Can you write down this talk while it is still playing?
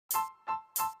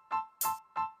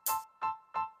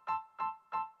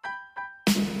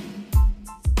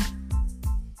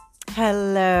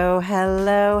Hello,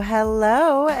 hello,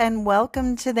 hello, and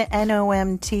welcome to the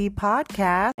NOMT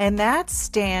podcast. And that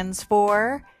stands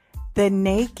for the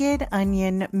Naked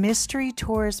Onion Mystery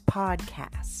Tours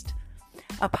Podcast,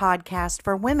 a podcast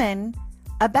for women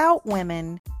about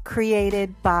women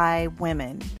created by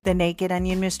women. The Naked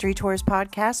Onion Mystery Tours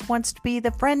Podcast wants to be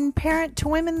the friend parent to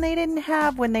women they didn't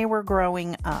have when they were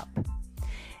growing up.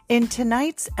 In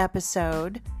tonight's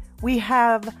episode, we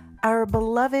have our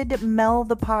beloved Mel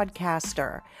the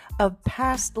Podcaster of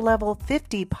Past Level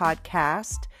 50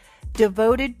 podcast,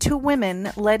 devoted to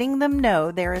women, letting them know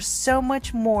there is so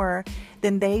much more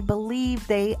than they believe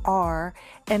they are,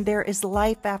 and there is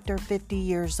life after 50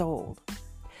 years old.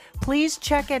 Please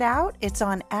check it out. It's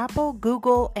on Apple,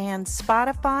 Google, and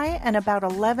Spotify, and about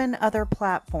 11 other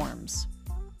platforms.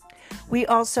 We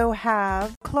also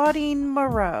have Claudine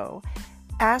Moreau,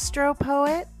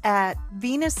 astropoet at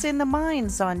Venus in the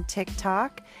Mines on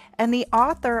TikTok, and the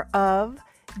author of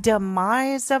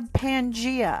Demise of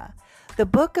Pangea, the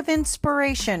book of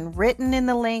inspiration written in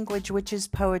the language which is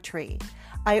poetry.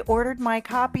 I ordered my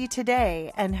copy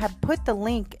today and have put the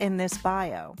link in this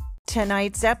bio.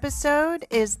 Tonight's episode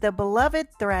is the beloved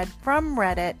thread from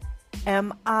Reddit,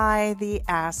 Am I the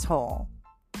Asshole?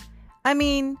 I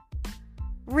mean,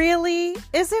 really?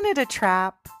 Isn't it a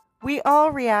trap? We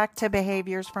all react to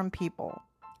behaviors from people.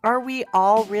 Are we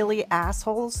all really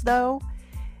assholes, though?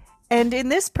 And in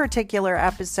this particular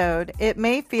episode, it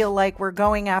may feel like we're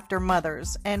going after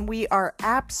mothers, and we are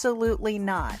absolutely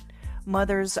not.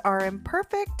 Mothers are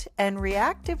imperfect and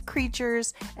reactive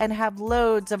creatures and have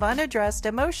loads of unaddressed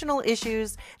emotional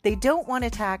issues they don't want to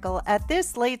tackle at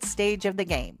this late stage of the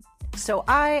game. So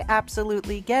I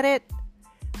absolutely get it.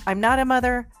 I'm not a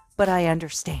mother, but I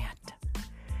understand.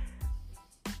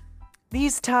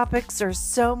 These topics are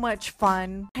so much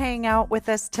fun. Hang out with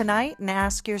us tonight and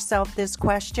ask yourself this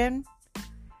question.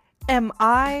 Am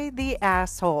I the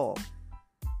asshole?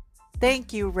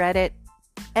 Thank you, Reddit.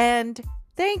 And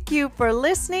thank you for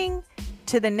listening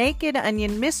to the Naked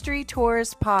Onion Mystery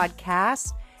Tours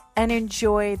podcast, and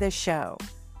enjoy the show.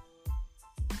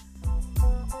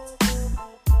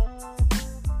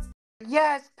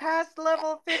 Yes, past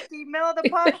level 50, Mel the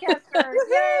Podcaster.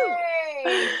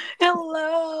 Yay!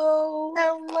 Hello.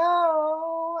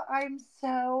 Hello. I'm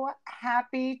so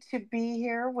happy to be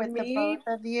here with the both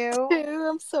of you. Too.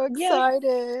 I'm so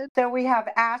excited. So we have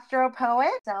Astro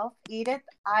Poet, self, Edith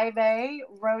Ivey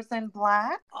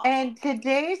Rosenblatt. Awesome. And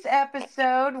today's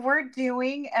episode, we're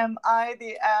doing Am I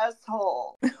the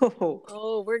Asshole?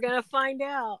 Oh, we're going to find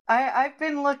out. I've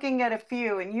been looking at a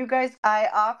few, and you guys, I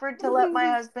offered to let my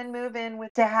husband move in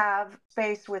to have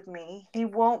space with me. He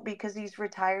won't because he's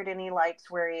retired and he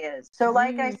likes where he is. So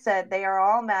like I said, they are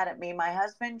all mad at me. My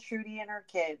husband, Trudy, and her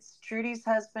kids. Trudy's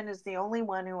husband is the only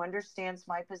one who understands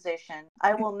my position.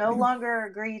 I will no longer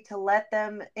agree to let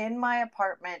them in my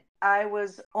apartment. I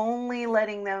was only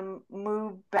letting them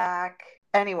move back.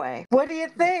 Anyway, what do you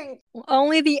think?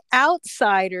 Only the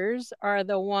outsiders are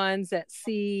the ones that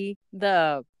see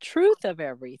the truth of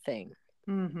everything.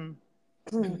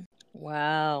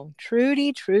 Wow.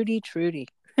 Trudy. Trudy's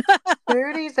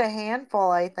a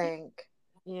handful, I think.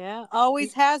 Yeah,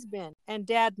 always has been. And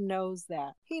Dad knows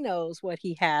that. He knows what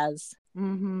he has.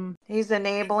 He's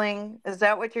enabling. Is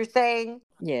that what you're saying?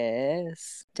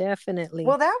 Yes, definitely.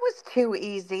 Well, that was too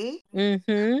easy.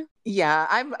 Yeah,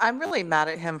 I'm really mad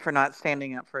at him for not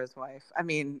standing up for his wife. I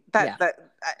mean,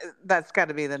 that's got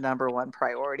to be the number one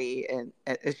priority, and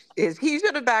is he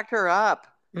should have backed her up.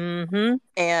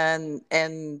 And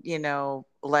you know,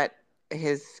 let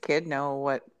his kid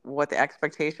know what the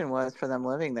expectation was for them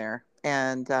living there,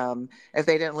 and if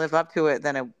they didn't live up to it,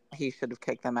 then he should have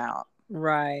kicked them out.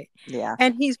 Right. Yeah.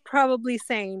 And he's probably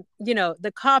saying, you know,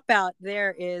 the cop out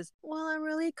there is, well, I'm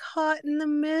really caught in the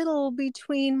middle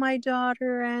between my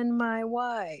daughter and my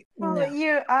wife. Well,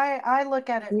 No. I look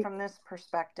at it from this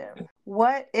perspective.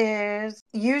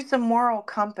 Use a moral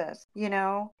compass, you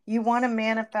know? You want to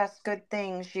manifest good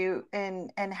things,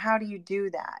 and how do you do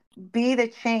that? Be the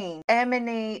change,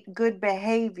 emanate good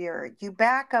behavior. You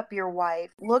back up your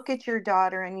wife, look at your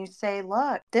daughter, and you say,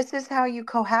 look, this is how you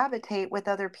cohabitate with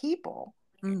other people.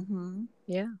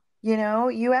 Yeah. You know,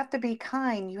 you have to be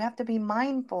kind. You have to be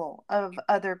mindful of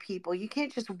other people. You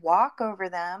can't just walk over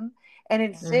them and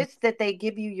insist that they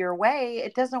give you your way.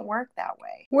 It doesn't work that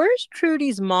way. Where's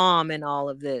Trudy's mom in all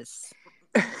of this?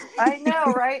 I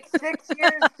know, right? 6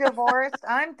 years divorced.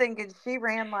 I'm thinking she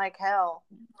ran like hell.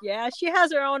 Yeah, she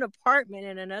has her own apartment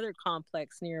in another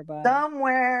complex nearby.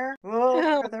 Somewhere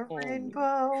over the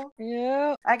rainbow.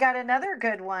 Yeah. I got another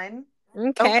good one.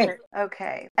 Okay.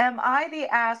 Okay. Am I the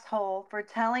asshole for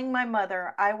telling my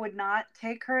mother I would not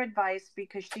take her advice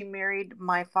because she married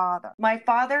my father? My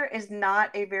father is not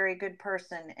a very good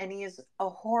person and he is a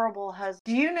horrible husband.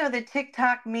 Do you know the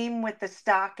TikTok meme with the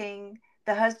stocking?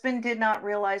 The husband did not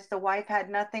realize the wife had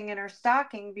nothing in her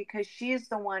stocking because she is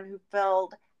the one who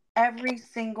filled every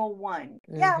single one.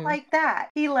 Yeah, like that.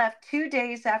 He left 2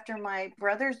 days after my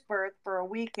brother's birth for a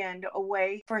weekend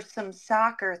away for some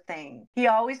soccer thing. He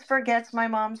always forgets my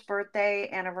mom's birthday,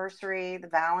 anniversary, the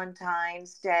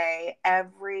Valentine's Day,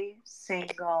 every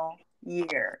single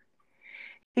year.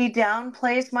 He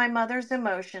downplays my mother's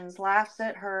emotions, laughs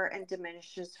at her, and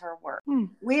diminishes her work.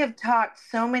 We have talked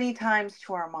so many times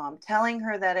to our mom, telling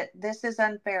her that this is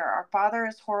unfair, our father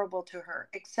is horrible to her,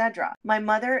 etc. My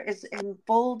mother is in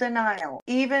full denial,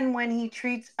 even when he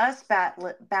treats us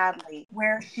badly,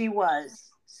 where she was.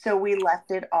 So we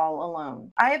left it all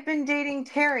alone. I have been dating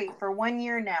Terry for 1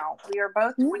 year now. We are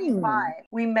both 25.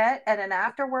 We met at an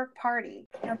after-work party.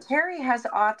 Now, Terry has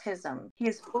autism. He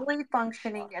is fully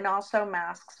functioning and also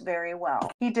masks very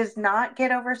well. He does not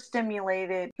get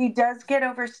overstimulated. He does get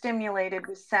overstimulated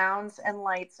with sounds and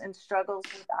lights and struggles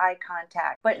with eye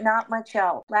contact, but not much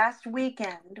else. Last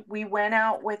weekend, we went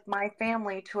out with my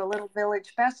family to a little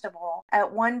village festival.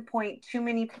 At one point, too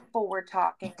many people were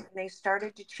talking and they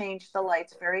started to change the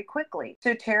lights very quickly.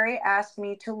 So Terry asked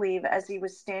me to leave as he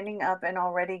was standing up and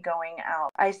already going out.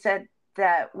 I said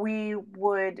that we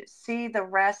would see the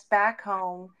rest back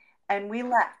home and we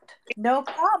left. No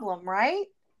problem, right?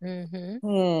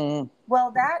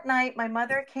 Well, that night, my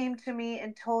mother came to me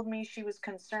and told me she was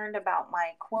concerned about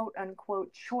my quote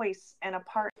unquote choice in a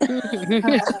partner.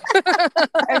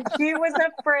 And she was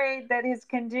afraid that his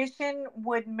condition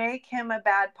would make him a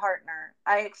bad partner.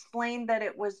 I explained that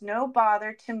it was no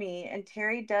bother to me and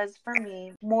Terry does for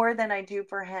me more than I do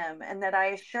for him, and that I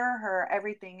assure her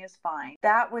everything is fine.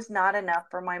 That was not enough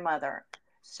for my mother.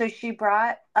 So she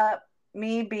brought up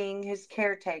me being his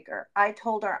caretaker. I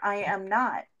told her I am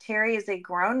not. Terry is a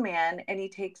grown man and he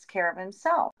takes care of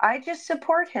himself. I just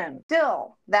support him.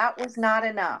 Still, that was not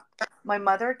enough. My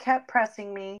mother kept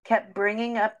pressing me, kept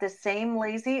bringing up the same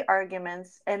lazy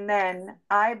arguments, and then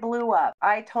I blew up.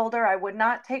 I told her I would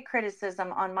not take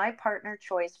criticism on my partner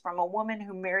choice from a woman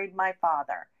who married my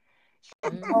father.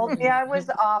 She told me I was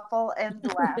awful and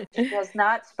left. She has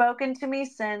not spoken to me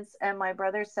since, and my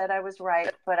brother said I was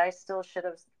right, but I still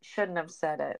shouldn't have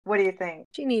said it. What do you think?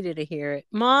 She needed to hear it.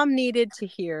 Mom needed to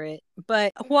hear it.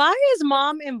 But why is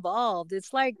mom involved?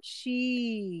 It's like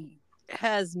she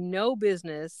has no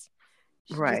business.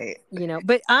 Right.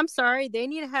 But I'm sorry, they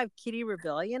need to have Kitty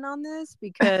Rebellion on this,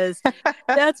 because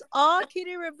that's all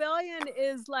Kitty Rebellion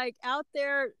is like out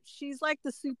there. She's like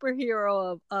the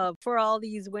superhero of for all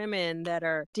these women that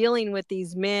are dealing with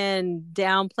these men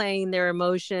downplaying their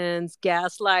emotions,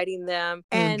 gaslighting them.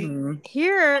 And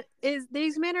here is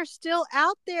these men are still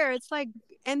out there. It's like,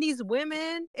 and these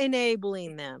women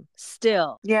enabling them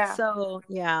still. Yeah. So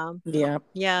yeah.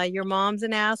 Yeah, your mom's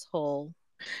an asshole.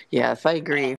 Yes, I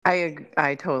agree.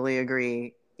 I totally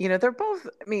agree. They're both,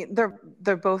 I mean,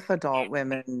 they're both adult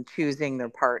women choosing their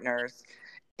partners.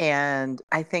 And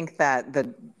I think that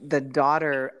the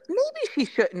daughter, maybe she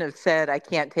shouldn't have said, I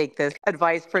can't take this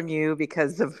advice from you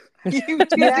because of you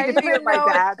choosing to be with my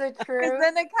dad. It's the Because truth.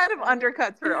 then it kind of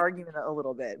undercuts her argument a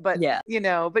little bit. But Yeah.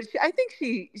 but I think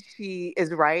she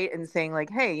is right in saying, like,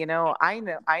 hey, I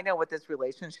know what this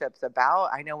relationship's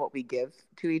about. I know what we give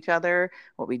to each other,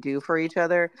 what we do for each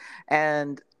other.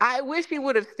 And I wish he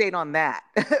would have stayed on that.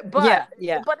 but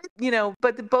Yeah.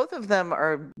 but both of them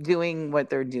are doing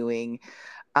what they're doing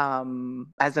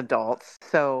as adults.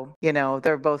 So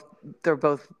they're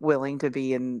both willing to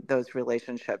be in those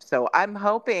relationships. So I'm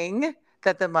hoping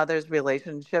that the mother's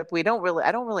relationship, I don't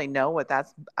really know what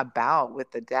that's about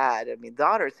with the dad. I mean, the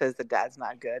daughter says the dad's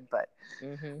not good, but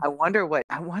I wonder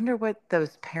what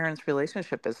those parents'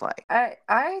 relationship is like.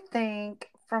 I think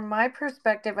from my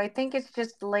perspective, I think it's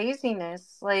just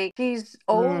laziness. Like, she's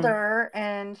older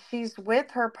and she's with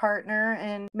her partner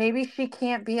and maybe she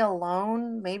can't be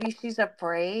alone. Maybe she's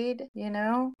afraid,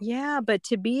 Yeah, but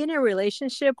to be in a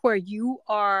relationship where you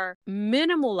are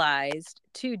minimalized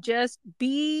to just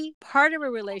be part of a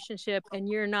relationship and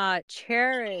you're not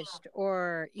cherished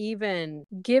or even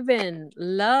given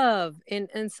love and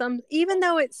some, even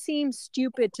though it seems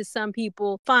stupid to some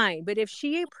people, fine. But if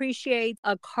she appreciates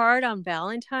a card on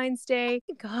Valentine's Day,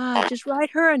 God, just write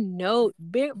her a note.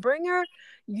 Bring her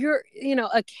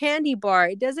a candy bar.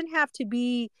 It doesn't have to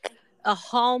be a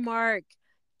Hallmark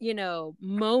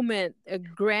moment, a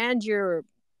grandeur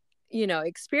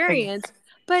experience,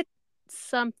 but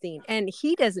something, and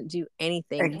he doesn't do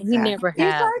anything. He Exactly. never He's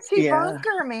has. Archie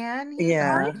Bunker, man. He's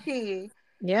Yeah. Archie.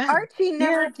 Yeah. Archie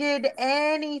never Yeah. did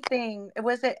anything.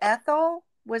 Was it Ethel?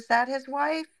 Was that his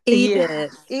wife?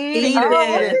 Edith. Edith. Oh, look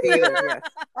Edith, at Edith, me. yes.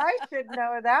 I should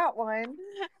know that one.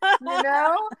 You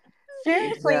know?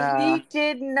 Seriously, Yeah. he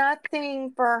did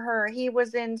nothing for her. He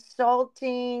was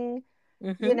insulting.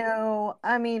 You know,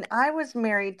 I mean, I was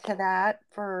married to that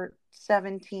for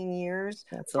 17 years.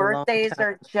 That's a long Birthdays time.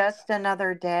 are just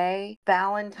another day.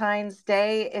 Valentine's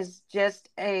Day is just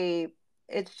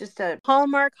it's just a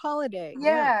Hallmark holiday.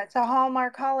 yeah, it's a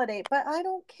Hallmark holiday, but I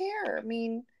don't care. I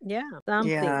mean, Yeah.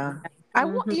 Something. Yeah. Mhm. I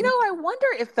wonder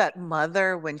if that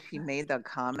mother, when she made the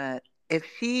comment,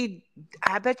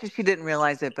 I bet you she didn't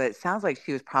realize it, but it sounds like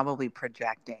she was probably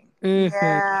projecting. yeah.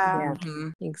 Yeah, Hmm.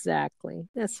 exactly.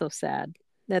 That's so sad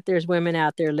that there's women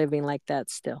out there living like that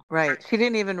still. Right. She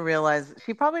didn't even realize,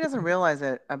 she probably doesn't realize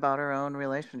it about her own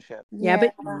relationship. Yeah,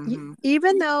 Yeah. but Hmm.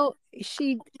 even though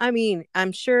I mean,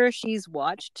 I'm sure she's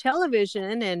watched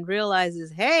television and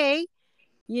realizes, hey,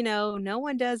 no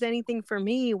one does anything for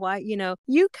me. Why, you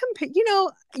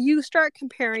start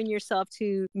comparing yourself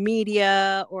to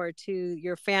media or to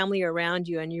your family around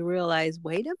you, and you realize,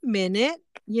 wait a minute,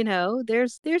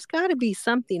 there's got to be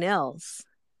something else.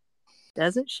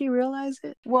 Doesn't she realize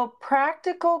it? Well,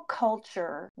 practical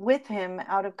culture with him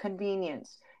out of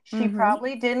convenience. She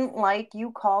probably didn't like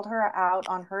you called her out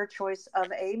on her choice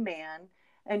of a man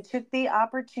and took the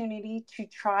opportunity to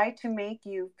try to make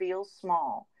you feel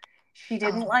small. She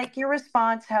didn't like your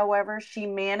response, however, she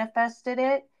manifested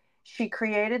it. She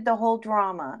created the whole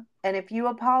drama. And if you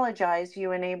apologize,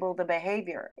 you enable the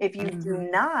behavior. If you do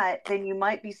not, then you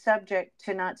might be subject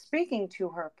to not speaking to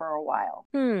her for a while.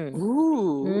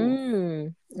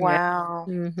 Ooh. Yeah. Wow.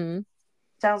 Mm-hmm.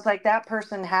 Sounds like that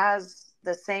person has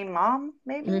the same mom,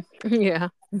 maybe? Yeah.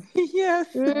 Yes.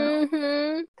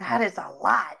 Mm-hmm. That is a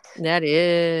lot. That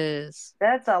is.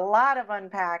 That's a lot of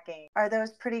unpacking. Are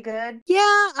those pretty good?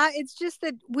 Yeah, it's just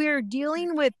that we're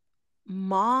dealing with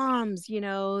moms,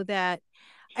 that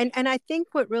and I think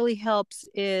what really helps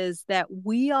is that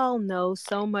we all know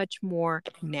so much more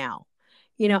now.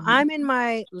 I'm in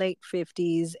my late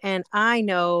 50s and I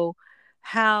know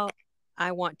how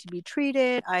I want to be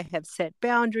treated. I have set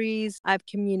boundaries. I've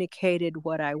communicated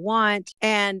what I want.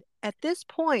 And at this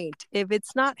point, if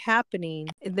it's not happening,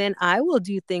 then I will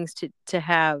do things to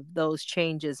have those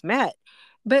changes met.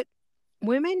 But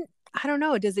women, I don't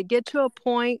know, does it get to a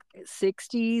point,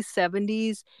 60s,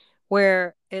 70s,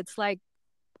 where it's like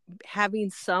having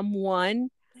someone,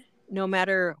 no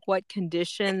matter what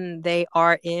condition they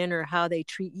are in or how they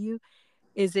treat you,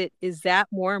 is that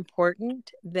more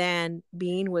important than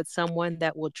being with someone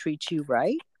that will treat you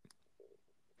right?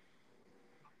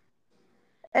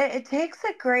 It takes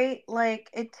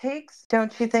it takes,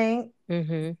 don't you think,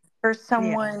 Mm-hmm. for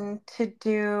someone to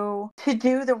do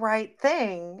the right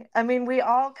thing. I mean, we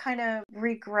all kind of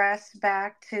regress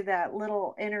back to that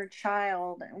little inner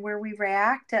child where we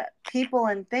react to people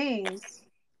and things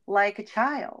like a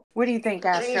child. What do you think,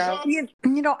 Astro?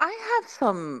 I have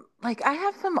some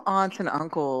aunts and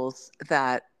uncles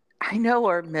that I know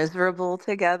are miserable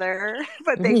together,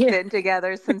 but they've Yeah. been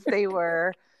together since they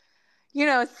were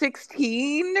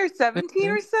 16 or 17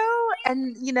 Mm-hmm. or so.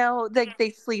 And, they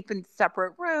sleep in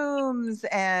separate rooms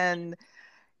and,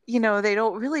 they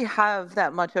don't really have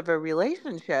that much of a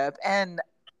relationship. And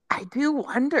I do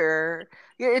wonder,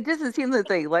 it doesn't seem that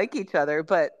they like each other,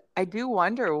 but I do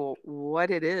wonder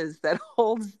what it is that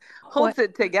What holds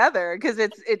it together, because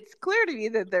it's clear to me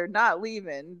that they're not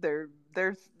leaving. They're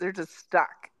just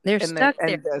stuck. they're And they stuck there.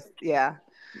 and just yeah.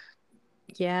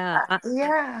 Yeah.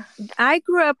 Yeah. I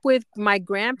grew up with my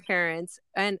grandparents,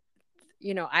 and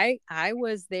I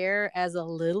was there as a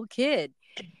little kid.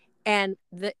 And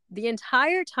the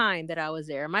entire time that I was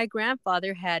there, my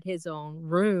grandfather had his own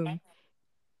room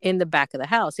in the back of the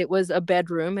house. It was a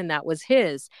bedroom, and that was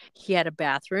his. He had a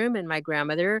bathroom, and my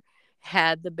grandmother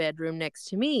had the bedroom next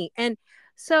to me. And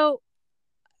so,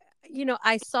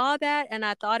 I saw that and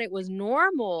I thought it was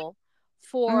normal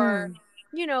for,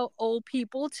 Mm. old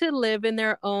people to live in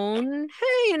their own,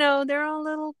 hey, their own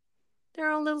little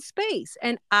space.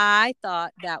 And I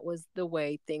thought that was the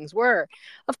way things were.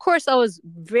 Of course, I was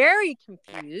very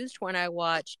confused when I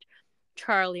watched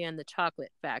Charlie and the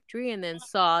Chocolate Factory and then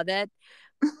saw that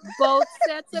both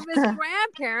sets of his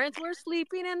grandparents were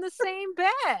sleeping in the same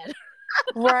bed.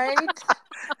 Right?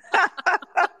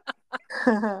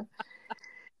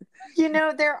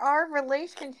 There are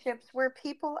relationships where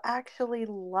people actually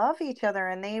love each other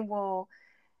and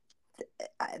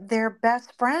they're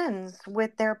best friends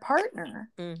with their partner,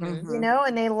 Mm-hmm. you know,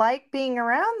 and they like being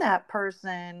around that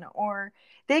person, or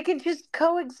they can just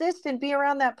coexist and be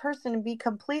around that person and be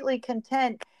completely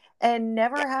content and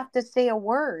never have to say a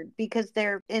word because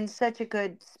they're in such a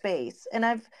good space. And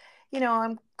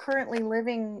I'm currently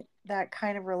living that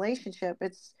kind of relationship.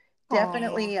 It's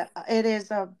definitely, it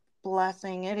is a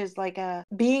blessing. It is like a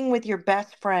being with your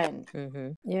best friend,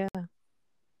 Mm-hmm. Yeah.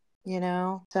 you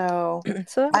know? So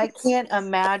So I can't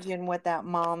imagine what that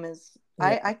mom is.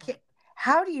 yeah. I can't.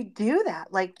 How do you do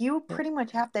that? Like, you Yeah. pretty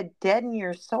much have to deaden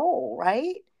your soul,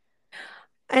 right?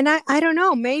 And I don't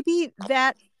know, maybe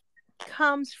that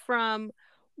comes from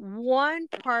one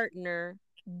partner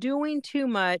doing too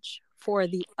much for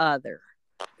the other.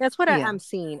 That's what Yeah. I'm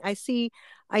seeing. I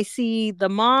see the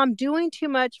mom doing too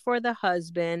much for the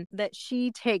husband, that she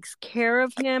takes care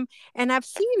of him. And I've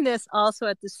seen this also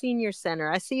at the senior center.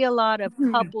 I see a lot of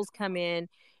couples come in,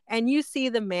 and you see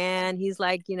the man, he's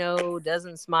like,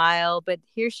 doesn't smile, but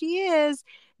here she is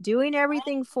doing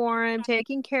everything for him,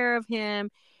 taking care of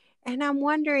him. And I'm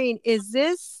wondering,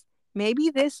 maybe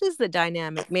this is the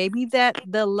dynamic? Maybe that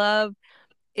the love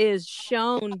is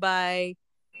shown by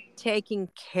taking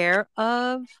care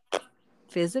of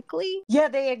physically? Yeah,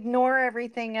 they ignore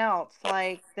everything else,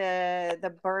 like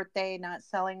the birthday, not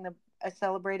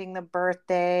celebrating the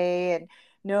birthday, and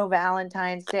no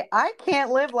Valentine's Day. I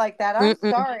can't live like that. I'm Mm-mm,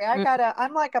 sorry. mm.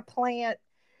 I'm like a plant.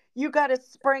 You gotta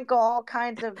sprinkle all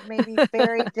kinds of maybe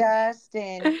fairy dust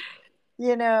and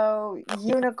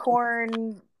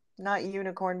unicorn, not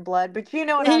unicorn blood, but you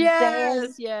know what I'm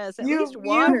saying? Yes, at least You've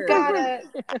water. gotta,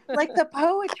 like the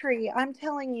poetry. I'm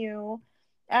telling you,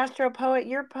 Astro Poet,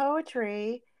 your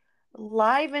poetry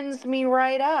livens me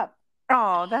right up.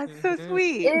 Oh, that's so Mm-hmm,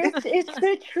 sweet. It's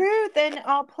the truth, and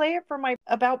I'll play it for my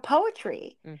about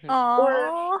poetry. mm-hmm. Or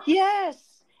Oh.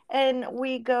 yes, and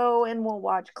we go and we'll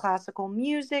watch classical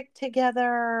music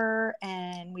together,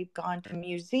 and we've gone to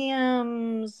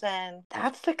museums, and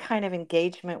that's the kind of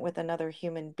engagement with another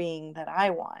human being that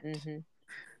I want. Mm-hmm.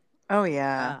 Oh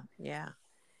yeah. Yeah.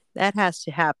 That has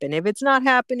to happen. If it's not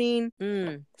happening,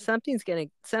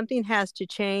 something has to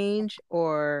change,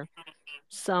 or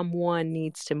someone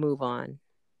needs to move on.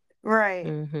 Right.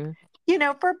 Mm-hmm.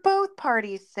 For both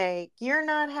parties' sake. You're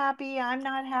not happy, I'm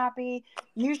not happy.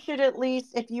 You should, at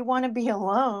least, if you want to be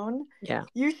alone, Yeah.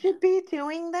 you should be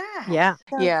doing that. Yeah.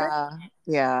 So good. Yeah.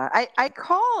 Yeah.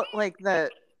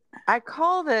 I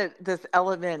call this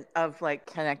element of like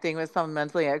connecting with someone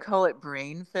mentally, I call it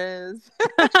brain fizz.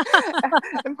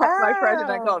 And my friend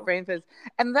and I call it Oh, brain fizz.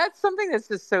 And that's something that's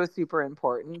just so super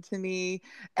important to me.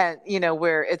 And,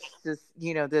 where it's just,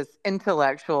 this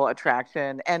intellectual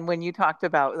attraction. And when you talked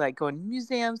about like going to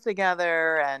museums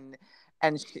together and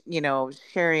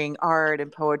sharing art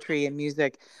and poetry and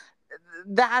music,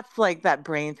 that's like that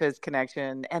brain fizz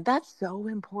connection. And that's so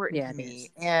important Yeah, to it is. me.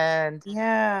 And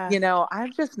yeah.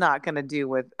 I'm just not going to do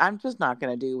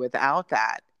without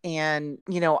that. And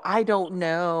I don't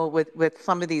know with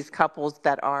some of these couples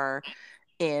that are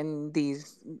in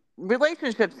these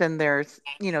relationships in their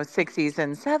 60s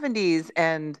and 70s,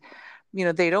 and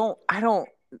they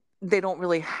don't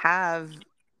really have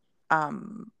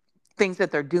um things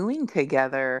that they're doing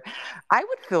together. I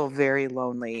would feel very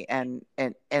lonely and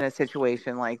in a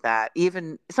situation like that.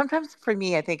 Even sometimes for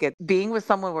me, I think it being with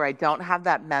someone where I don't have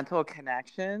that mental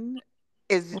connection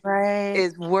is Right.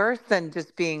 is worse than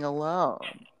just being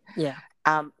alone, Yeah.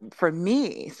 for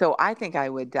me. So I think I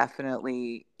would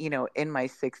definitely, in my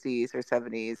 60s or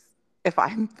 70s, if I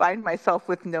find myself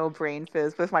with no brain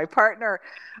fizz with my partner,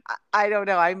 I don't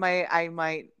know. I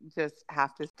might just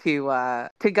have to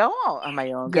go out on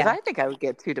my own, because Yeah. I think I would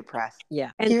get too depressed.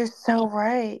 Yeah. You're so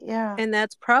right. Yeah. And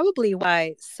that's probably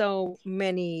why so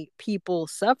many people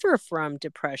suffer from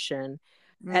depression.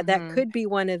 That Hmm. could be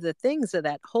one of the things of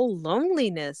that whole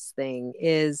loneliness thing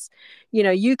is,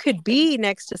 you could be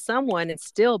next to someone and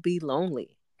still be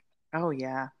lonely, Oh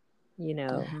yeah. you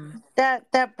know. Hmm.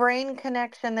 That brain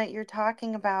connection that you're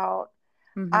talking about,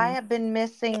 I Hmm. have been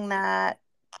missing that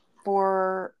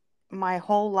for my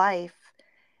whole life.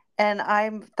 And I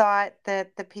thought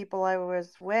that the people I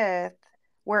was with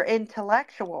were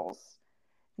intellectuals.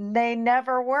 They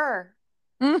never were.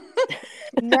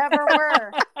 Never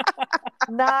were.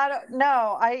 Not,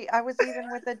 no. I was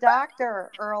even with a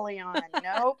doctor early on.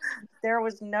 Nope. There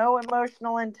was no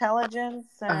emotional intelligence,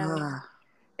 and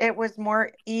it was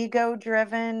more ego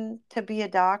driven to be a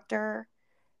doctor,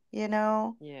 you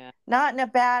know? Yeah. Not in a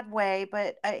bad way,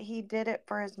 but he did it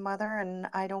for his mother, and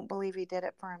I don't believe he did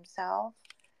it for himself.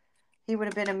 He would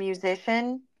have been a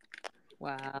musician,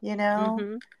 Wow. you know?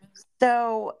 Mm-hmm.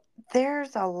 So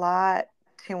there's a lot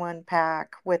to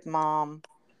unpack with Mom.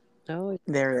 Oh,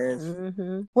 there is.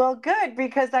 mm-hmm. Well, good,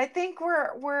 because I think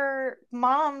we're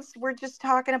moms. We're just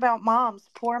talking about moms,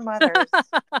 poor mothers,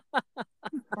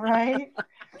 right?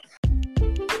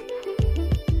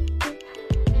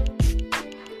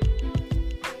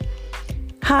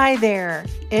 Hi there,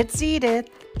 it's Edith.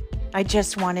 I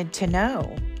just wanted to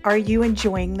know, are you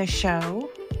enjoying the show?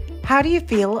 How do you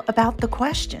feel about the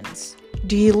questions?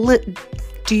 Do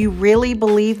you really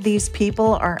believe these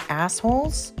people are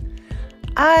assholes?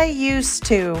 I used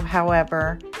to,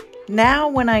 however. Now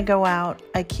when I go out,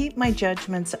 I keep my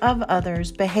judgments of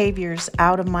others' behaviors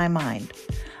out of my mind.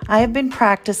 I have been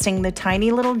practicing the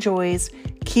tiny little joys,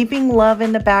 keeping love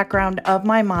in the background of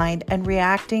my mind and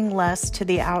reacting less to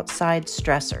the outside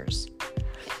stressors.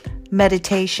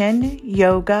 Meditation,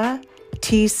 yoga,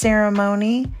 tea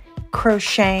ceremony,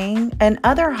 crocheting, and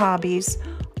other hobbies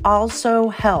also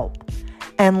help.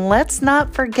 And let's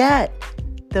not forget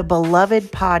the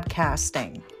beloved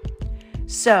podcasting.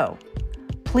 So,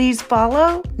 please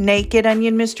follow Naked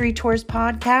Onion Mystery Tours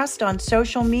podcast on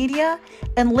social media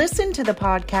and listen to the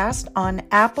podcast on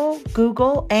Apple,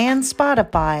 Google, and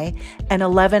Spotify and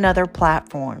 11 other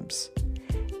platforms.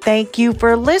 Thank you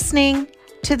for listening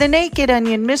to the Naked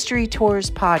Onion Mystery Tours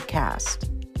podcast.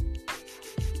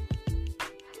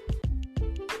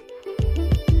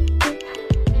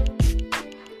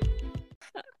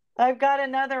 I've got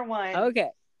another one.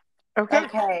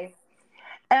 Okay.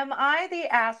 Am I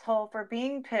the asshole for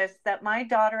being pissed that my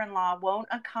daughter-in-law won't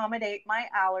accommodate my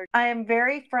allergy? I am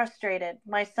very frustrated.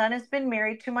 My son has been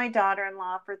married to my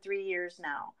daughter-in-law for 3 years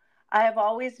now. I have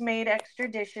always made extra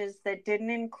dishes that didn't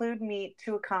include meat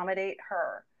to accommodate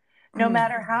her. No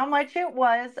matter how much it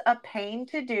was a pain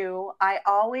to do, I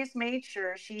always made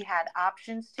sure she had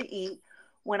options to eat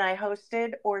when I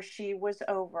hosted or she was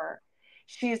over.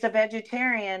 She is a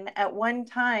vegetarian. At one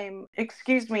point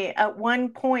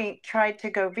tried to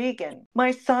go vegan.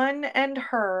 My son and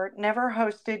her never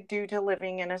hosted due to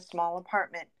living in a small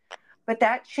apartment. But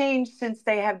that changed since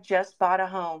they have just bought a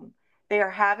home. They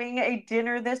are having a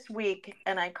dinner this week,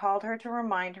 and I called her to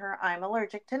remind her I'm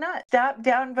allergic to nuts. Stop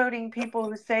downvoting people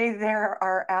who say there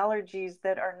are allergies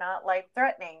that are not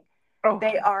life-threatening. Oh.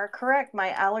 They are correct. My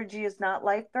allergy is not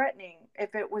life-threatening.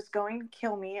 If it was going to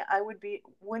kill me, I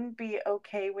wouldn't be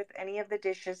okay with any of the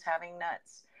dishes having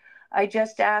nuts. I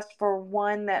just asked for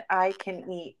one that I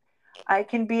can eat. I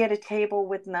can be at a table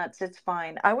with nuts. It's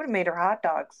fine. I would have made her hot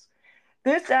dogs.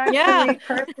 This actually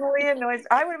personally annoys.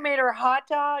 I would have made her hot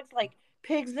dogs, like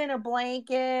pigs in a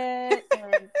blanket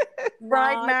and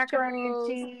fried macaroni and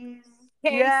cheese.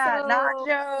 Queso. Yeah, nachos.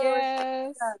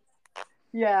 Yes.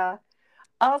 Yeah.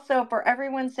 Also, for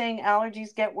everyone saying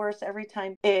allergies get worse every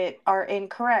time, it are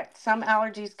incorrect. Some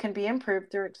allergies can be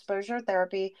improved through exposure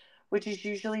therapy, which is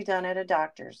usually done at a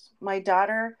doctor's. My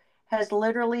daughter has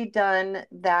literally done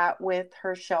that with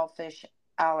her shellfish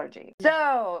allergy.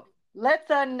 So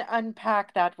let's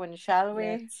unpack that one, shall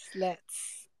we?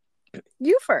 Let's.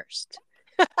 You first.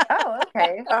 Oh,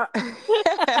 okay.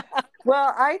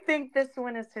 Well, I think this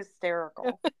one is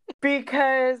hysterical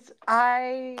because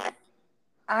I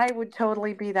would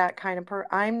totally be that kind of person.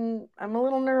 I'm a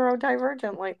little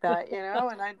neurodivergent like that,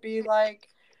 and I'd be like,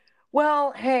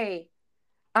 well, hey,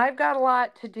 I've got a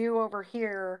lot to do over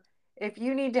here. If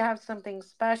you need to have something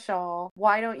special,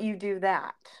 why don't you do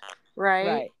that?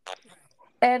 Right.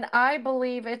 And I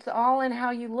believe it's all in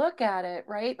how you look at it,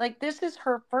 right? Like, this is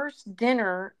her first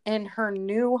dinner in her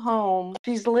new home.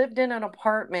 She's lived in an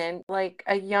apartment like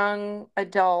a young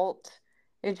adult,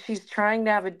 and she's trying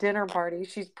to have a dinner party.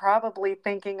 She's probably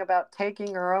thinking about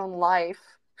taking her own life.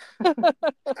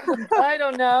 I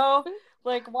don't know.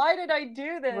 Like, why did I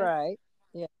do this? Right.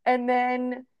 Yeah. And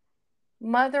then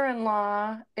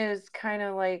mother-in-law is kind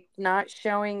of like not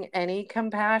showing any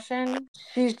compassion.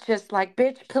 She's just like,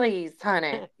 bitch, please,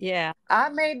 honey. Yeah. I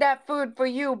made that food for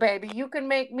you, baby. You can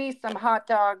make me some hot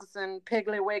dogs and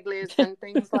Piggly Wigglies and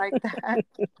things like that.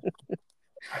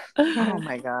 Oh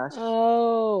my gosh.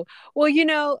 Oh,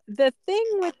 well, the thing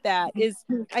with that is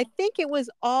I think it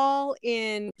was all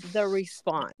in the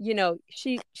response.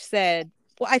 She said,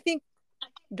 well, I think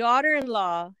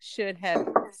daughter-in-law should have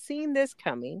seen this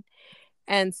coming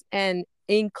and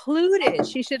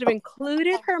she should have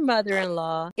included her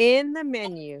mother-in-law in the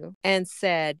menu and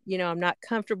said, I'm not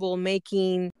comfortable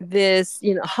making this,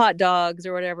 hot dogs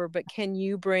or whatever, but can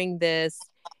you bring this?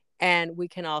 And we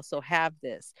can also have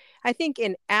this. I think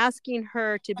in asking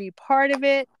her to be part of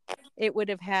it, it would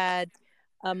have had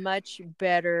a much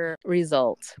better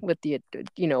result with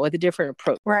with a different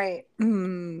approach. Right.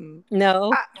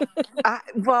 No.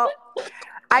 Well,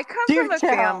 I come from a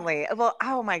family. Well,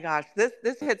 oh my gosh,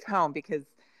 this hits home because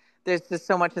there's just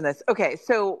so much in this. Okay,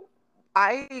 so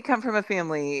I come from a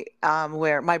family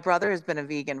where my brother has been a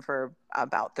vegan for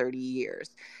about 30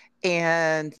 years.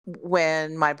 And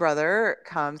when my brother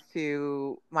comes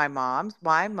to my mom's,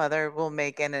 my mother will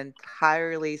make an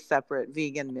entirely separate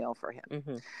vegan meal for him.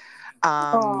 Mm-hmm.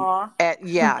 Aw. And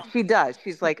yeah, she does.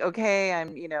 She's like, okay,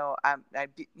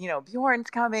 Bjorn's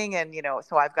coming, and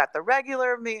so I've got the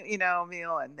regular meal,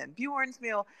 meal, and then Bjorn's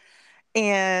meal.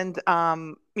 And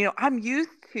I'm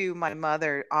used to my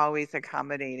mother always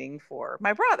accommodating for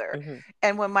my brother. Mm-hmm.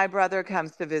 And when my brother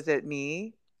comes to visit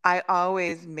me, I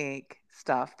always make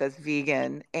stuff that's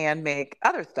vegan and make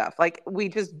other stuff. Like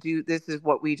this is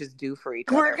what we just do for each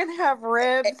We're other. gonna have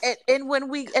ribs. And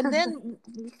then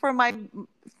for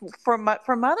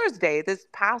Mother's Day this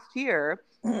past year,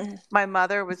 my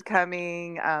mother was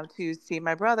coming to see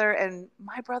my brother, and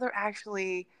my brother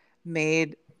actually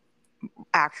made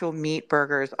actual meat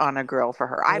burgers on a grill for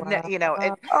her.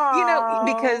 Aw.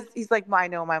 Because he's like, I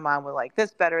know my mom would like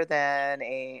this better than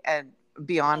a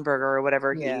Beyond Burger or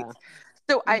whatever he Yeah. eats.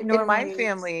 So in my Normally eats.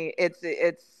 family,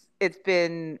 it's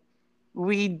been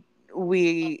we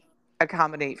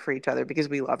accommodate for each other because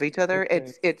we love each other.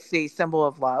 Mm-hmm. It's a symbol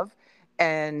of love,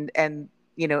 and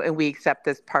we accept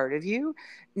this part of you.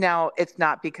 Now, it's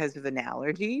not because of an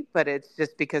allergy, but it's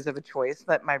just because of a choice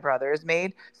that my brother has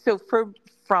made. So from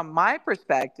my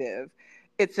perspective,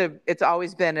 it's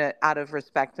always been out of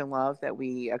respect and love that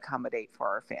we accommodate for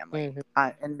our family Mm-hmm.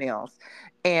 and meals,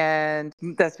 and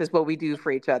that's just what we do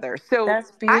for each other. So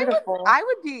That's beautiful.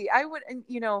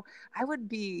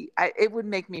 it would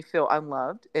make me feel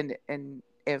unloved, and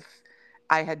if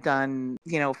I had done,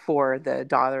 for the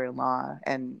daughter-in-law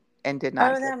and did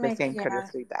not Oh, get that the makes same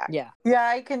courtesy back. Yeah. Yeah,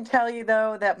 I can tell you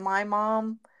though that my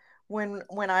mom, when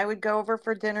I would go over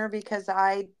for dinner, because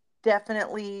I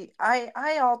definitely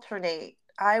I alternate.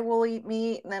 I will eat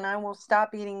meat and then I will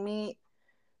stop eating meat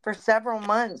for several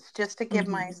months just to give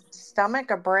Mhm. my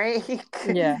stomach a break,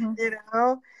 Yeah. Mhm. you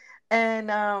know?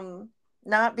 And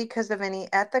not because of any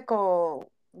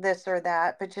ethical this or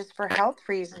that, but just for health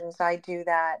reasons I do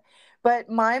that. But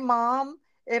my mom,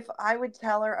 if I would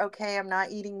tell her, "Okay, I'm not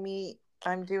eating meat.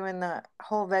 I'm doing the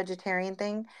whole vegetarian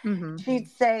thing." Mhm. She'd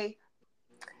say,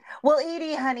 "Well,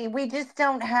 Edie, honey, we just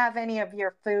don't have any of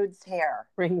your foods here.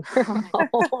 Bring your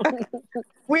own.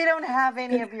 We don't have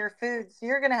any of your foods.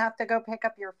 You're going to have to go pick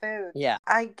up your foods." Yeah.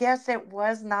 I guess it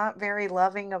was not very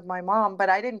loving of my mom, but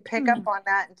I didn't pick up Mhm. on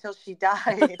that until she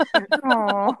died.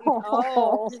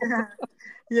 Oh.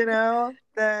 Yeah.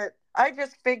 That I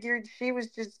just figured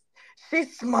she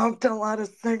smoked a lot of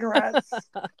cigarettes.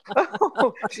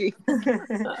 Oh, gee.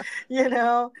 you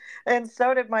know, and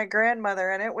so did my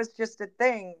grandmother, and it was just a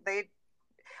thing.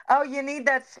 Oh, you need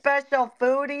that special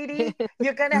food, Edie?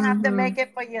 You're going to have to Mhm. make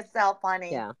it for yourself,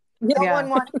 honey. Yeah. No Yeah. one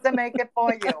wants to make it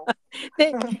for you.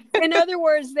 They, in other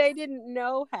words, they didn't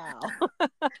know how.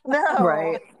 No.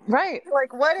 Right. Right.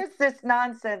 Like, what is this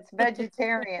nonsense,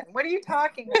 vegetarian? What are you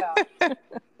talking about?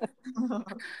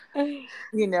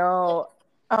 You know,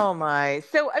 oh my.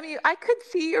 So, I mean, I could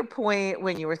see your point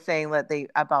when you were saying that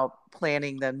about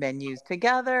planning the menus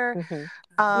together. Mm-hmm.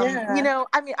 Yeah.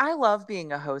 I mean, I love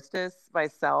being a hostess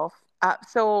myself.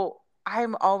 So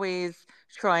I'm always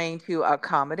trying to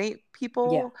accommodate Yeah.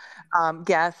 people,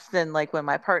 guests, and like when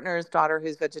my partner's daughter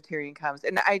who's vegetarian comes,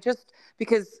 and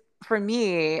because for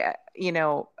me,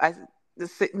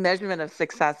 measurement of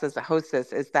success as a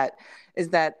hostess is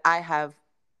that I have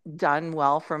done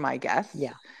well for my guests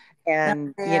Yeah.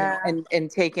 and Yeah. and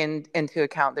taken into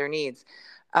account their needs.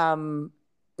 um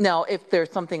Now, if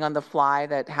there's something on the fly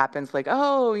that happens, like,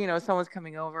 oh, someone's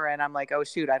coming over and I'm like, oh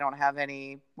shoot, I don't have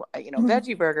any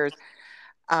veggie burgers,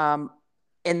 um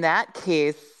in that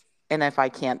case, and if I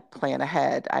can't plan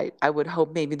ahead, I would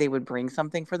hope maybe they would bring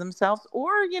something for themselves,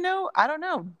 or I don't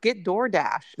know, get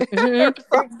DoorDash or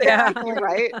Mm-hmm. Yeah. something, Exactly.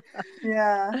 right?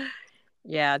 Yeah.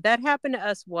 Yeah, that happened to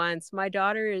us once. My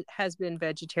daughter has been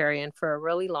vegetarian for a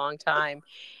really long time,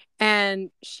 and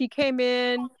she came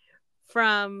in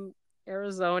from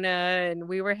Arizona and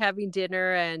we were having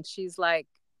dinner, and she's like,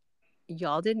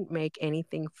 "Y'all didn't make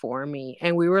anything for me."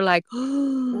 And we were like,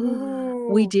 "Oh,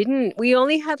 we Ooh. didn't. We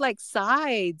only had like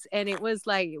sides." And it was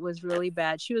really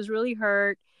bad. She was really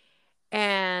hurt.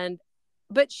 And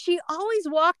but she always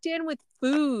walked in with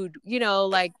food,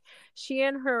 like she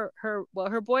and her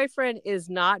boyfriend is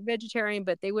not vegetarian,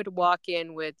 but they would walk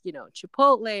in with,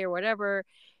 Chipotle or whatever.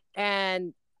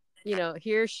 And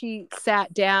here she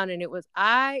sat down, and it was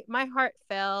my heart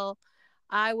fell.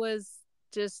 I was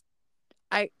just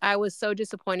I was so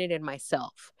disappointed in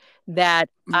myself that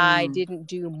I Mm. didn't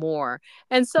do more.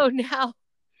 And so now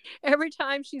Every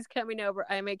time she's coming over,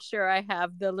 I make sure I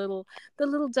have the little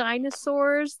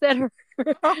dinosaurs that are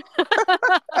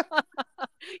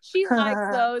she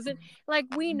likes those. And like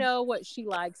we know what she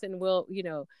likes, and we'll,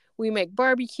 we make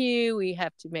barbecue, we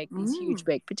have to make these huge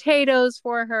baked potatoes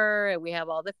for her, and we have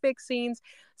all the fixings.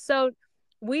 So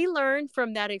we learned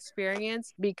from that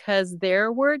experience, because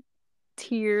there were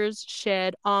tears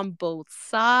shed on both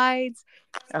sides.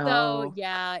 So Oh.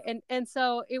 yeah, and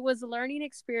so it was a learning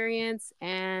experience,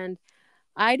 and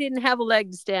I didn't have a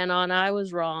leg to stand on. I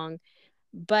was wrong,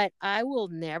 but I will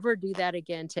never do that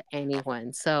again to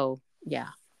anyone. So yeah,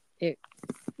 it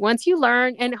once you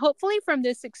learn, and hopefully from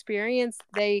this experience,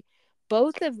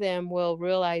 both of them will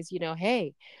realize,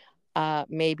 hey,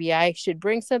 maybe I should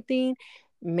bring something,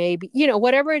 maybe,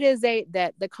 whatever it is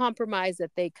that the compromise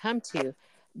that they come to,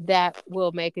 that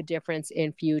will make a difference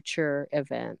in future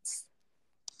events.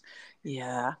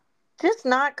 Yeah. Just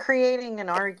not creating an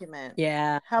argument.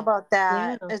 Yeah. How about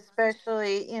Yeah. that?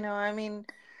 Especially, I mean,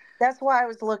 that's why I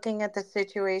was looking at the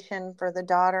situation for the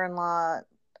daughter-in-law.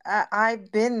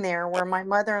 I've been there where my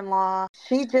mother-in-law,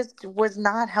 she just was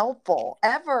not helpful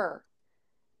ever,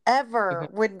 ever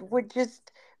Mhm. would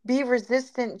just be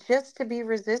resistant just to be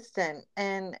resistant.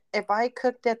 And if I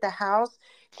cooked at the house,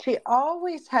 she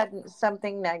always had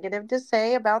something negative to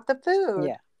say about the food.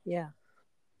 Yeah. Yeah.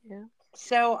 Yeah.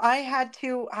 So I had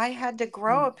to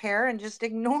grow a pair and just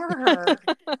ignore her.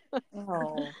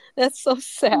 Oh. That's so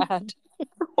sad.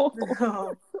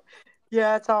 No.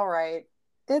 Yeah, it's all right.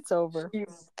 It's over.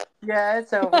 Yeah,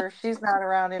 it's over. She's not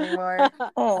around anymore.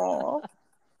 Oh.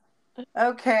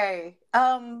 Okay.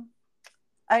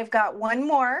 I've got one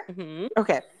more. Mhm.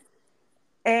 Okay.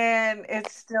 And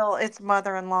it's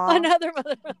mother-in-law. Another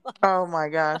mother-in-law. Oh my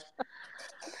gosh.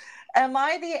 Am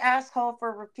I the asshole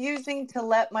for refusing to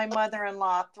let my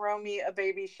mother-in-law throw me a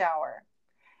baby shower?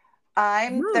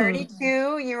 I'm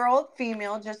 32-year-old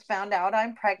female, just found out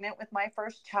I'm pregnant with my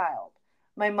first child.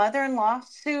 My mother-in-law,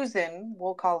 Susan,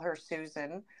 we'll call her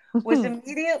Susan, was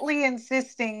immediately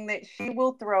insisting that she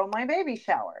will throw my baby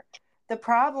shower. The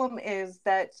problem is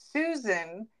that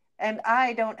Susan and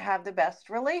I don't have the best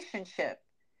relationship.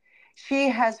 She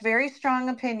has very strong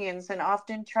opinions and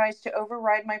often tries to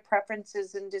override my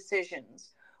preferences and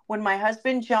decisions. When my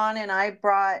husband John and I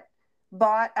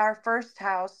bought our first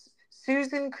house,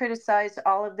 Susan criticized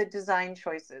all of the design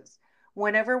choices.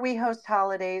 Whenever we host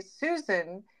holidays,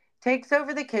 Susan takes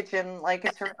over the kitchen like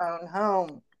it's her own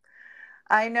home.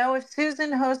 I know if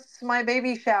Susan hosts my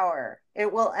baby shower,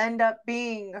 it will end up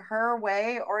being her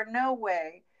way or no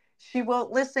way. She won't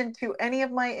listen to any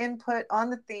of my input on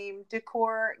the theme,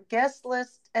 decor, guest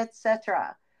list,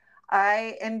 etc.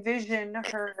 I envision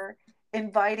her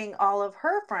inviting all of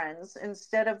her friends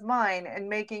instead of mine and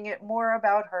making it more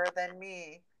about her than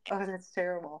me. Oh, that's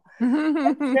terrible.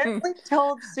 I gently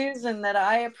told Susan that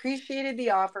I appreciated the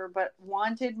offer but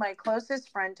wanted my closest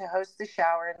friend to host the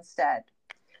shower instead.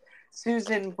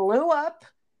 Susan blew up.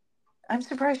 I'm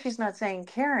surprised she's not saying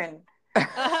Karen.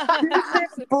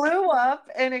 Susan blew up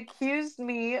and accused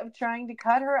me of trying to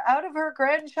cut her out of her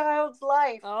grandchild's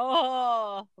life.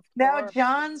 Oh, of Now course.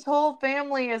 John's whole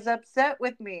family is upset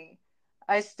with me.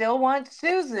 I still want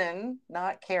Susan,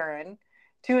 not Karen,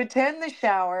 to attend the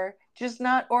shower, just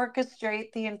not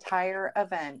orchestrate the entire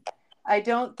event. I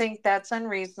don't think that's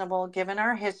unreasonable given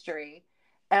our history.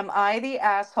 Am I the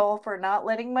asshole for not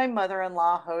letting my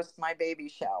mother-in-law host my baby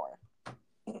shower?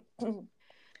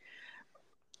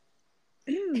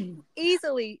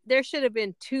 Easily, there should have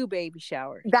been 2 baby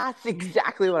showers. That's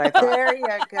exactly what I thought. There you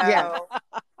go. Yeah.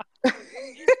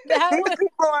 These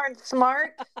people aren't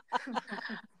smart.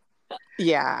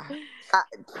 Yeah.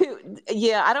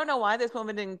 Yeah, I don't know why this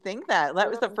woman didn't think that. That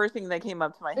was the first thing that came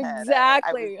up to my head.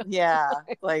 Exactly.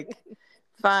 Like,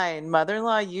 fine,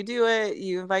 mother-in-law, you do it.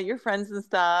 You invite your friends and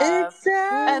stuff. Exactly.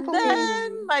 And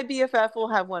then my BFF will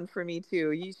have one for me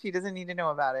too. She doesn't need to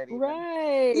know about it even.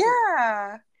 Right.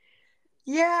 Yeah.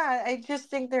 Yeah, I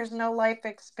just think there's no life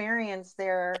experience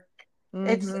there.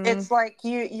 It's like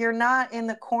you're not in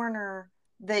the corner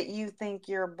that you think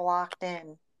you're blocked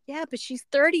in. Yeah, but she's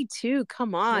 32.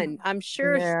 Come on. I'm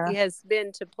sure she has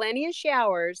been to plenty of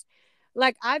showers.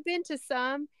 Like I've been to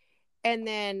some, and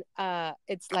then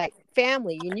it's like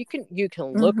family, and you can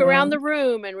look around the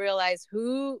room and realize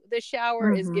who the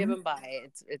shower is given by.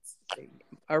 It's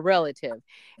a relative.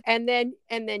 And then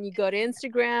you go to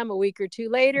Instagram a week or two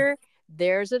later,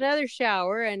 there's another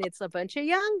shower, and it's a bunch of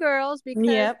young girls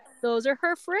because those are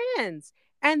her friends.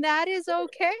 And that is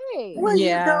okay. Well, you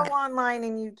go online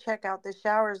and you check out the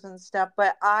showers and stuff,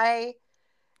 but I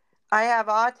have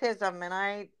autism, and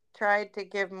I tried to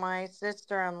give my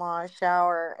sister-in-law a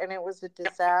shower, and it was a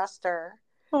disaster.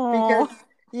 Because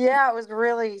Yeah, it was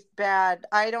really bad.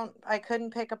 I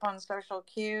couldn't pick up on social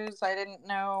cues. I didn't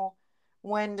know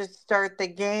when to start the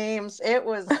games. It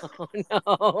was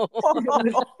Oh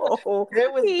no.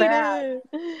 it was bad.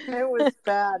 Peter. It was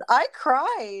bad. I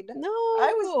cried.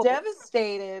 I was No.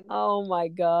 devastated. Oh my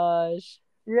gosh.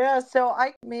 Yeah, so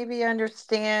I maybe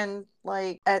understand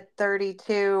like at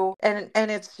 32 and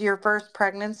it's your first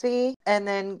pregnancy and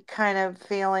then kind of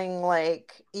feeling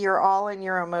like you're all in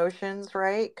your emotions,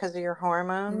 right? Because of your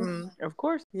hormones. Of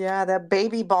course. Yeah, that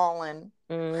baby bawling.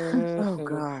 Oh Mhm.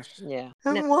 gosh. Yeah.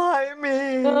 No. And why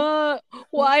me?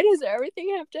 Why does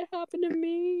everything have to happen to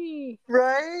me?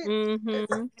 Right?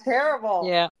 It's Mm-hmm. terrible.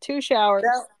 Yeah. 2 showers.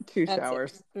 That, 2 That's it.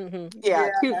 showers. Mm-hmm. Yeah,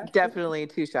 yeah. definitely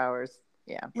 2 showers.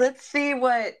 Yeah. Let's see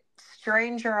what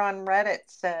Stranger on Reddit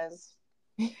says.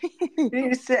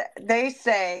 They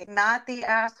say, not the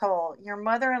asshole. Your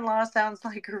mother in law sounds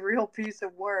like a real piece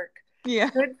of work.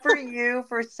 Yeah. Good for you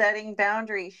for setting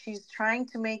boundaries. She's trying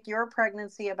to make your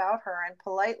pregnancy about her and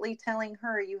politely telling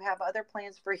her you have other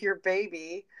plans for your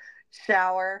baby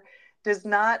shower does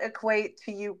not equate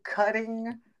to you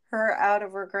cutting her out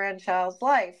of her grandchild's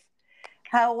life.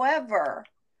 However,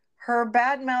 her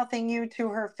bad mouthing you to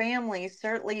her family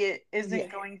certainly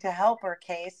isn't going to help her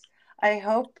case. I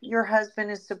hope your husband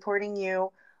is supporting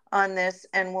you on this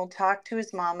and will talk to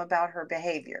his mom about her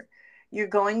behavior. You're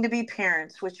going to be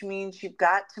parents, which means you've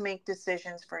got to make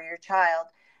decisions for your child.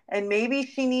 And maybe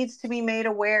she needs to be made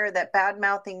aware that bad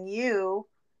mouthing you,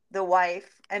 the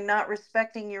wife, and not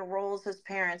respecting your roles as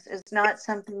parents is not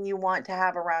something you want to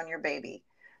have around your baby.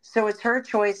 So it's her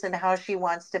choice and how she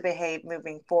wants to behave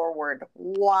moving forward.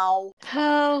 Wow.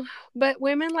 Oh, but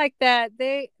women like that,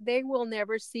 they will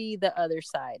never see the other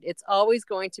side. It's always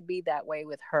going to be that way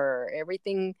with her.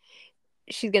 Everything,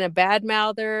 she's gonna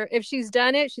badmouth her. If she's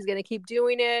done it, she's gonna keep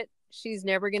doing it. She's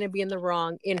never gonna be in the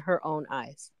wrong in her own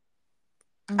eyes.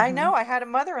 I know. I had a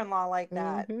mother-in-law like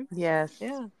that. Mm-hmm. Yes.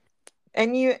 Yeah.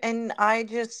 And I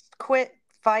just quit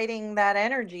fighting that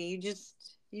energy. You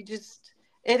just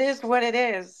it is what it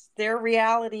is. Their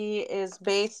reality is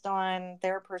based on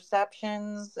their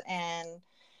perceptions and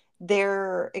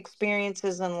their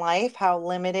experiences in life, how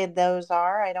limited those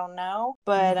are, I don't know.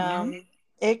 But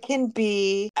it can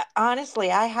be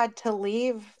honestly, I had to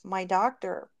leave my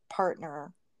doctor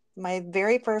partner, my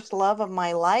very first love of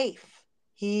my life.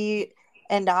 He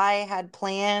and I had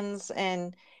plans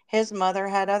and his mother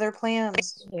had other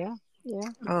plans. Yeah. Yeah.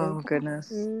 Oh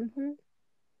goodness. Mm-hmm.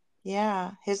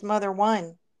 Yeah, his mother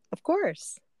won. Of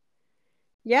course.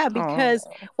 Yeah, because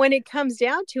Oh. when it comes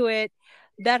down to it,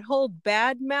 that whole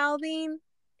bad mouthing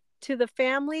to the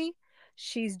family,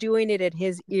 she's doing it in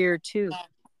his ear too.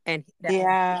 And that he's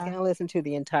Yeah. gonna listen to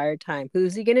the entire time.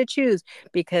 Who's he gonna choose?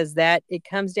 Because that it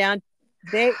comes down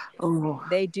they Oh.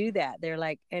 they do that. They're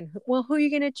like, and well, who are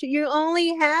you gonna choose? You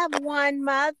only have one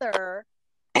mother.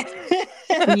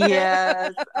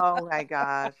 Yes. Oh my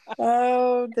gosh.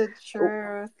 Oh, the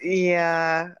truth.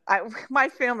 Yeah. My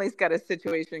family's got a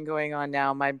situation going on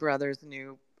now. My brother's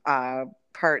new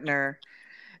partner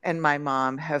and my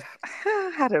mom have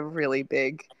had a really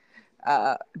big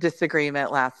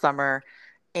disagreement last summer,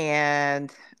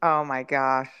 and oh my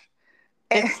gosh.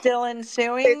 It's still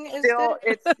ensuing, is it?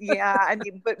 It's yeah, I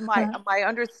mean, but my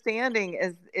understanding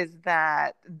is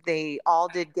that they all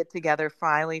did get together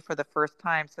finally for the first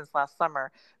time since last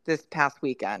summer, this past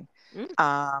weekend.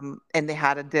 Mm, And they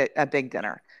had a big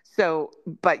dinner. So,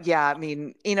 but yeah, I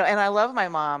mean, and I love my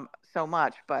mom so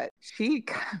much, but she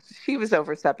was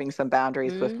overstepping some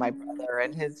boundaries with my mm, brother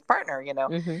and his partner.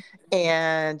 mhm.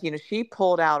 And she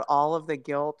pulled out all of the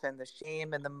guilt and the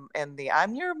shame and the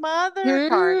I'm your mother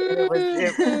card, and it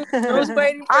Mm. I was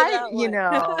waiting for I that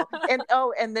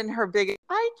one. and then her big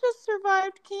I just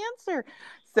survived cancer.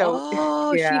 So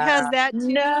Oh, she has yeah, that too.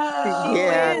 She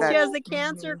yeah, wins. She that's has No. the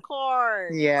cancer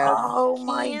card. yes, Oh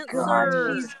my God,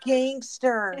 Cancer. she's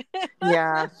gangster.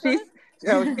 yeah.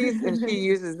 And she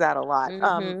uses that a lot.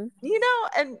 Mm-hmm.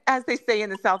 And as they say in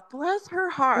the South, bless her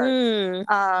heart. Mm.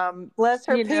 Um, Bless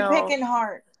her you pea know, picking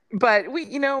heart. but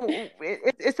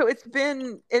so it's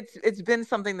been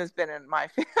something that's been in my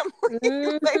family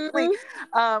lately.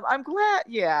 Mm-hmm. I'm glad,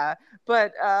 yeah,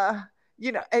 but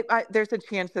there's a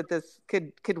chance that this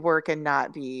could work and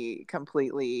not be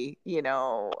completely,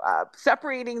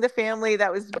 separating the family.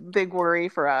 That was a big worry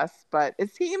for us, but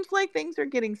it seems like things are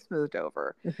getting smoothed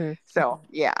over. Mm-hmm. So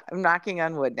yeah, I'm knocking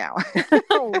on wood now.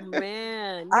 Oh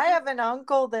man. I have an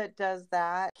uncle that does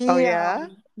that. Oh yeah.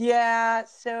 Yeah,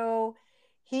 so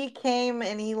he came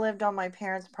and he lived on my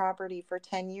parents' property for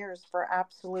 10 years for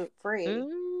absolute free.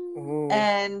 Mm. Ooh.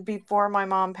 And before my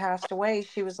mom passed away,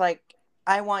 she was like,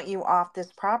 I want you off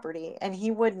this property. And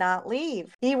he would not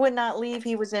leave. He would not leave.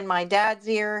 He was in my dad's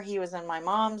ear. He was in my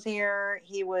mom's ear.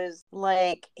 He was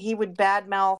like, he would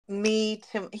badmouth me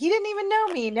to, he didn't even know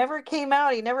me. He never came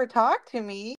out. He never talked to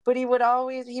me, but he would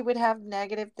have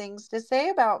negative things to say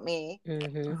about me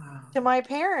to my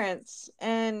parents.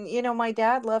 And, my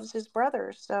dad loves his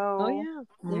brother. So, oh yeah.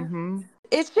 Mm-hmm.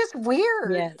 it's just weird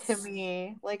to Yes.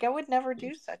 me. Like, I would never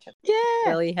do such a thing. It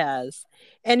really has.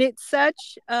 And it's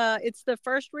the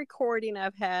first recording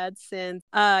I've had since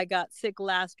I got sick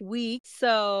last week.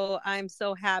 So I'm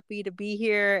so happy to be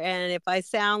here. And if I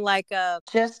sound like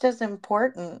just as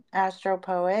important, Astro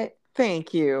Poet.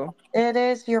 Thank you. It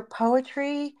is. Your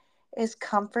poetry is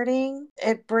comforting.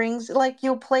 It brings, like,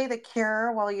 you'll play The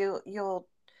Cure while you'll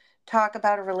talk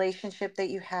about a relationship that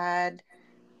you had,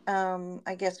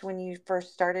 I guess when you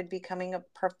first started becoming a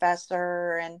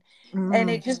professor, and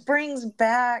it just brings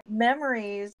back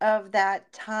memories of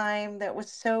that time that was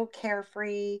so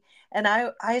carefree. And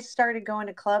I started going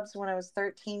to clubs when I was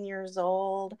 13 years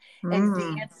old and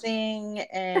dancing,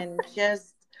 and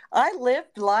just I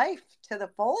lived life to the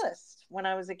fullest when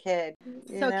I was a kid.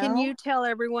 So can you tell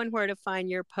everyone where to find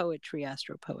your poetry,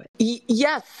 Astro Poet?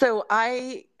 Yes. So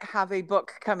I have a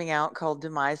book coming out called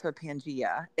Demise of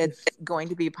Pangea. It's going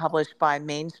to be published by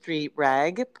Main Street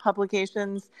Rag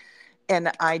Publications. And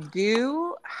I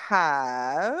do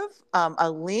have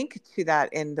a link to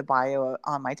that in the bio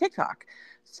on my TikTok.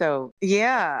 So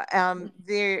yeah,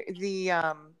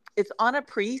 it's on a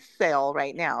pre-sale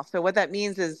right now. So what that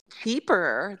means is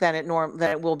cheaper than it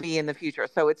will be in the future.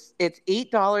 So it's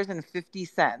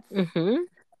 $8.50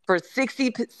 for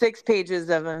 66 pages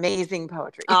of amazing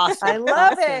poetry. Awesome. I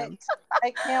love it.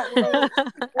 I can't wait.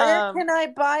 Where can I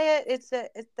buy it?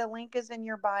 The link is in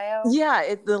your bio.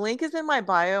 Yeah, the link is in my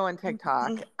bio on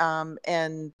TikTok.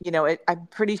 And I'm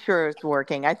pretty sure it's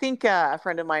working. I think a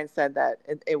friend of mine said that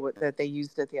that they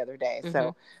used it the other day.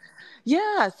 So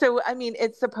yeah, so I mean,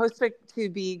 it's supposed to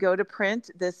go to print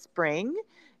this spring,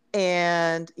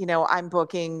 and I'm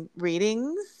booking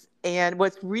readings. And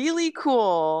what's really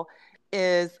cool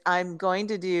is I'm going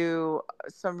to do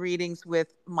some readings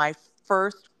with my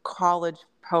first college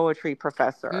poetry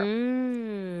professor.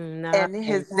 And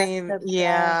his name,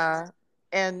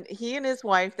 and he and his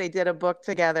wife, they did a book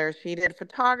together. She did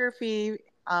photography,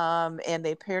 and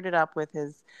they paired it up with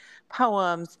his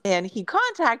poems. And he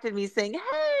contacted me saying,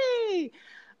 "Hey,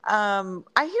 I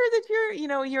hear that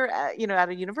you're at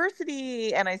a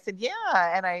university." And I said, "Yeah."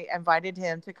 And I invited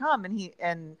him to come,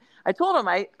 and I told him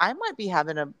I might be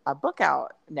having a book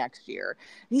out next year.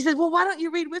 And he said, "Well, why don't you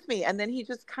read with me?" And then he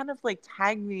just kind of like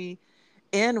tagged me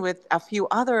in with a few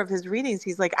other of his readings.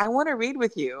 He's like, "I want to read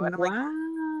with you." And I'm like,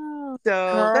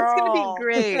 so that's going to be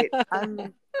great.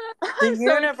 The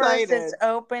universe is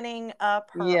opening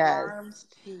up her arms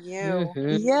to you.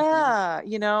 Yeah.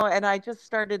 And I just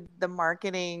started the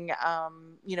marketing,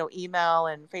 email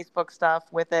and Facebook stuff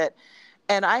with it.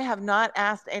 And I have not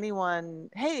asked anyone,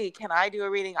 "Hey, can I do a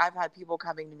reading?" I've had people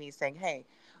coming to me saying, "Hey,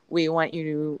 we want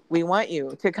you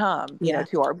to come,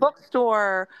 to our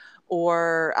bookstore,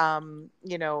 or,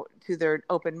 to their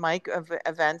open mic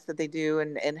events that they do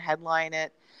and headline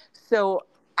it." So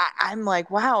I'm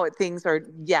like, wow, things are,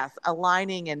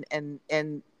 aligning,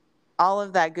 and all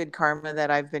of that good karma that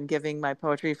I've been giving my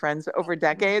poetry friends over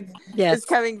decades is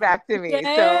coming back to me.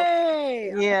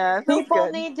 Yay! So yeah, people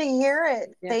need to hear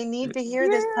it. Yeah. They need to hear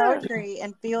this poetry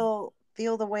and feel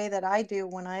the way that I do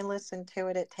when I listen to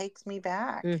it. It takes me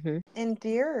back,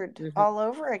 endeared all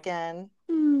over again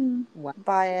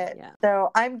by it. Yeah.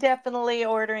 So I'm definitely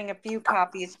ordering a few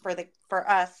copies for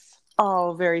us.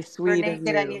 Oh, very sweet for of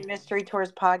Naked you. Onion Mystery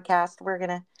Tours podcast. We're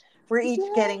each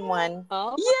getting one.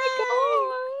 Oh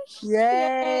my gosh!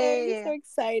 Yay! So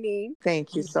exciting!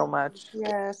 Thank you so much.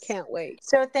 Yes, can't wait.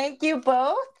 So thank you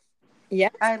both.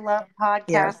 Yes, I love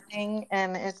podcasting,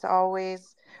 and it's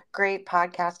always great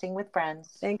podcasting with friends.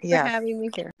 Thanks for having me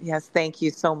here. Yes, thank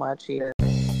you so much, Edith.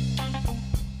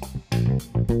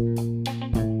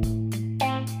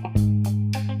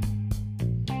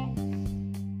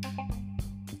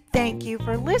 Thank you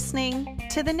for listening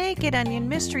to the Naked Onion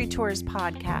Mystery Tours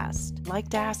podcast. Like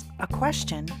to ask a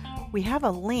question? We have a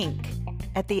link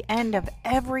at the end of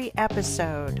every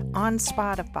episode on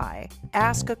Spotify.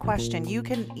 Ask a question. You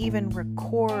can even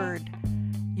record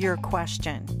your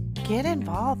question. Get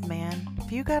involved, man.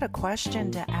 If you got a question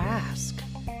to ask,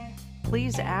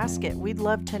 please ask it. We'd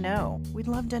love to know. We'd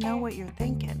love to know what you're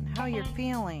thinking, how you're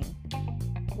feeling,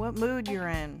 what mood you're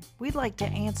in. We'd like to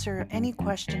answer any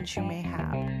questions you may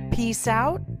have. Peace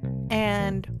out,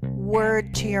 and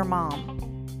word to your mom.